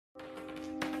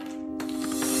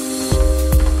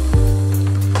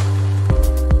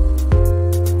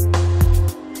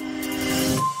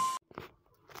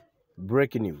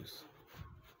Breaking news.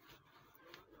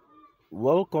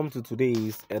 Welcome to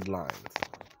today's headlines.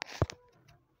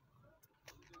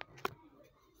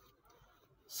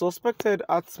 Suspected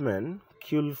herdsmen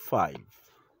kill 5.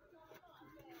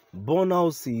 Burn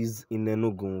houses in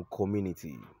Enugu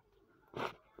community.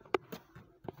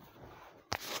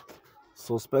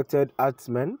 Suspected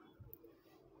herdsmen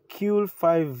kill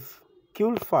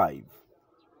 5.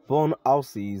 Burn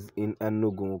houses in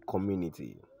Enugu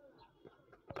community.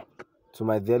 To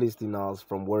my dear listeners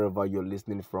from wherever you're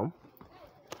listening from,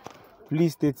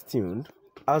 please stay tuned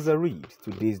as I read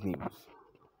today's news.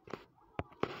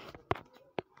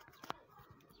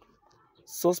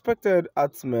 Suspected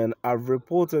herdsmen have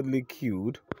reportedly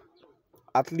killed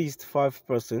at least 5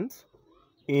 persons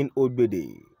in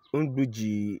Ogbede,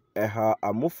 Unbuji, Eha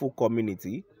Amofu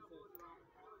community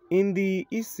in the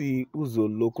Isi Uzo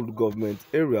local government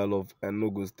area of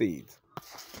Enugu State.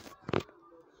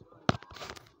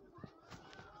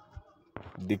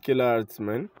 The killer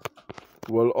herdsmen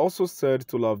were also said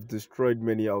to have destroyed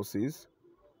many houses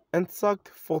and sacked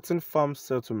 14 farm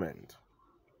settlements.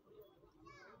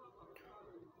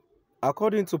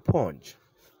 According to Punch,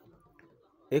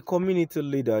 a community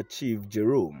leader, Chief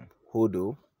Jerome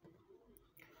Hodo,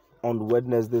 on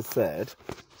Wednesday said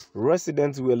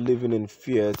residents were living in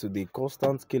fear to the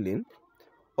constant killing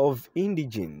of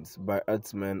indigents by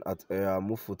herdsmen at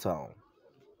Eamufu town.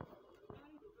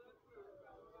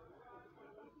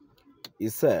 He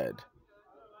said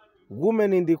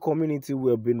women in the community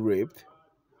were being raped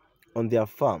on their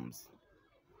farms,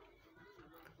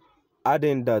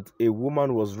 adding that a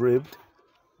woman was raped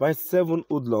by 7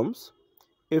 hoodlums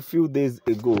a few days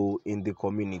ago in the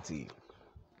community.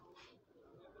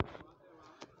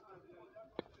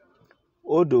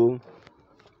 Odo,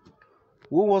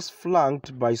 who was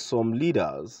flanked by some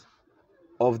leaders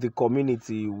of the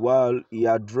community while he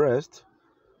addressed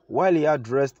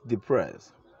the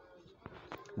press,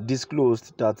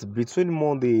 disclosed that between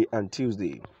Monday and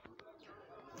Tuesday,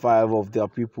 5 of their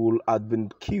people had been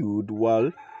killed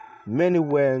while many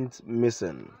went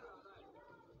missing.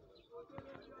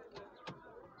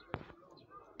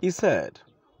 He said,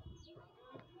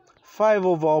 5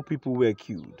 of our people were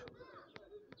killed,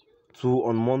 2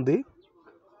 on Monday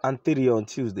and 3 on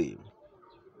Tuesday,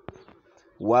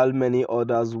 while many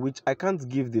others, which I can't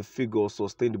give the figure,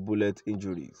 sustained bullet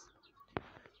injuries.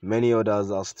 Many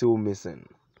others are still missing.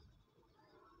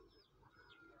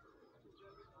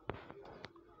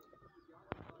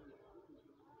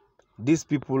 These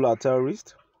people are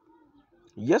terrorists.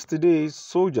 Yesterday,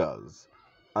 soldiers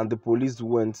and the police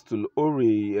went to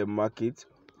Ore market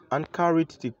and carried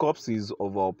the corpses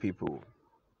of our people.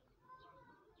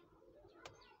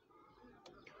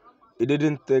 It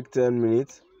didn't take 10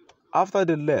 minutes after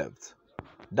they left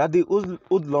that the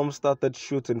hoodlums started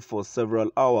shooting for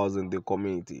several hours in the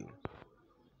community.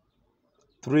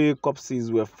 3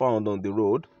 corpses were found on the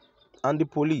road and the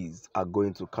police are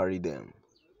going to carry them.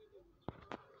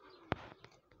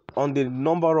 On the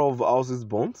number of houses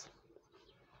burnt,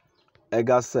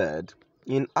 Ega said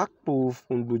in Akpu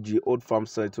Funbuji Old Farm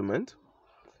Settlement,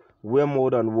 where more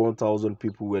than 1,000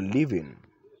 people were living,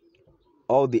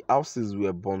 all the houses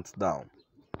were burnt down.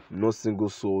 No single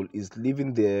soul is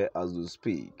living there as we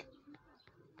speak.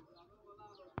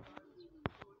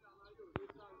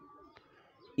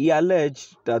 He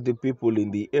alleged that the people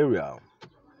in the area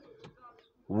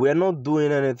were not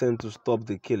doing anything to stop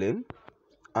the killing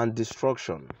and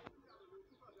destruction.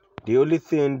 The only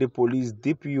thing the police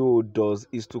DPO does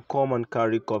is to come and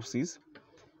carry corpses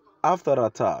after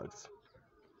attacks.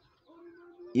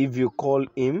 If you call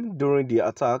him during the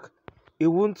attack, he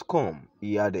won't come,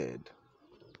 he added.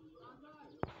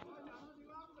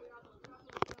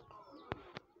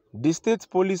 The state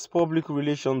police public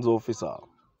relations officer,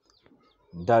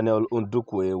 Daniel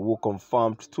Undukwe, who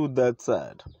confirmed to that,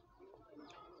 said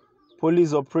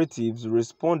police operatives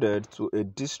responded to a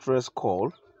distress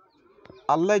call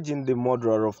alleging the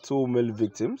murder of 2 male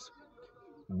victims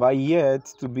by yet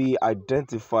to be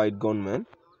identified gunmen,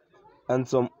 and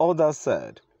some others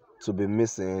said to be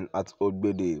missing at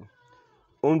Ogbede,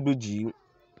 Unbuji,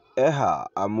 Eha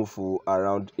Amufu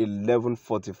around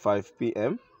 11:45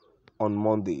 p.m. on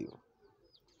Monday.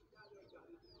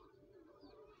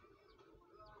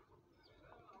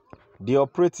 The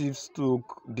operatives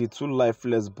took the 2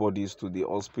 lifeless bodies to the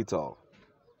hospital,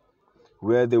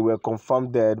 where they were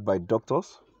confirmed dead by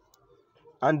doctors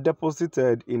and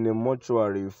deposited in a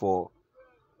mortuary for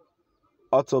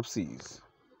autopsies.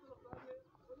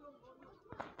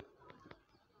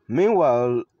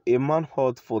 Meanwhile, a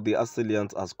manhunt for the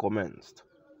assailant has commenced,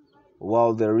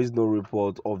 while there is no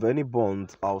report of any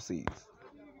burnt houses.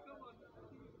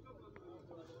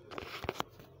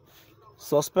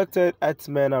 Suspected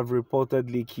herdsmen have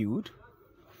reportedly killed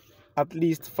at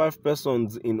least 5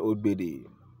 persons in Ogbede,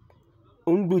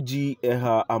 Unduji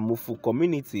Eha Amufu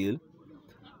community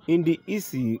in the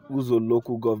Isi Uzo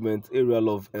local government area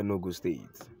of Enugu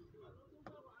State.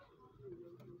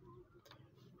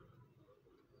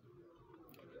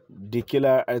 The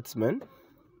killer herdsmen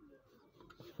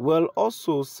were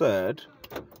also said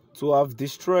to have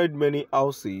destroyed many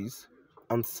houses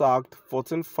and sacked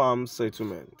 14 farm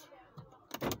settlements.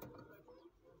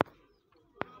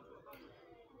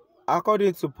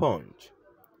 According to Punch,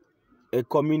 a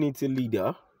community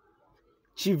leader,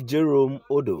 Chief Jerome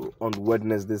Odo, on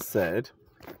Wednesday said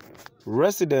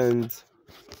residents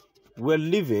were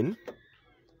living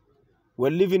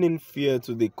in fear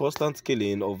to the constant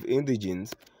killing of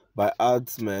indigents by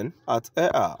herdsmen at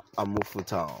Eha Amufu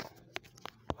town.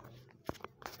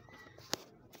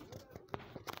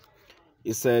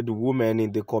 He said women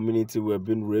in the community were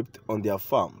being raped on their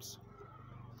farms,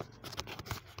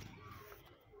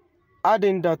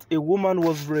 adding that a woman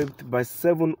was raped by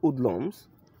 7 hoodlums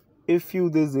a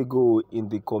few days ago in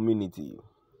the community.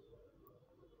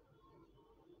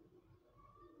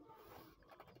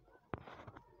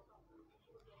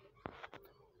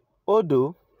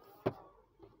 Odo,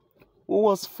 who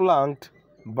was flanked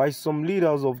by some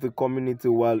leaders of the community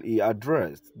while he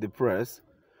addressed the press,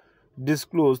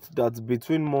 disclosed that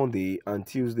between Monday and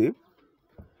Tuesday,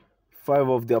 5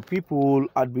 of their people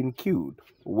had been killed,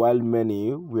 while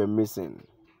many were missing.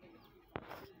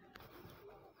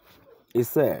 He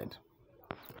said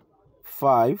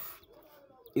 5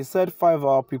 of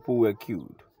our people were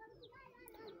killed,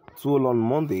 2 on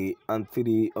Monday and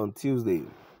 3 on Tuesday,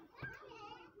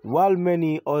 while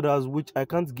many others, which I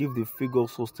can't give the figure,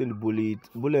 sustained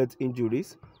bullet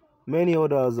injuries. Many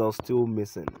others are still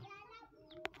missing.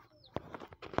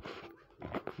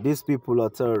 These people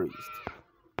are terrorists.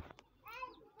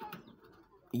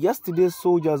 Yesterday,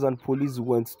 soldiers and police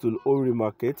went to Ori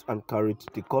Market and carried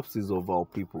the corpses of our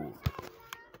people.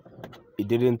 It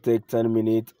didn't take 10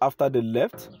 minutes after they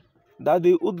left that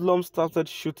the hoodlums started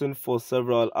shooting for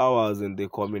several hours in the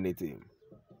community.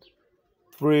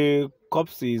 3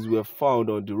 corpses were found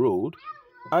on the road,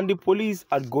 and the police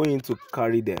are going to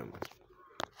carry them.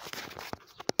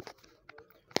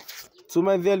 To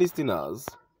my dear listeners,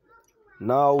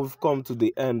 now we've come to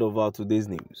the end of our today's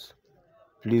news.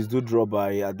 Please do drop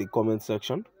by at the comment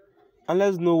section and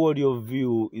let's know what your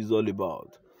view is all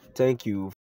about. Thank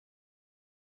you.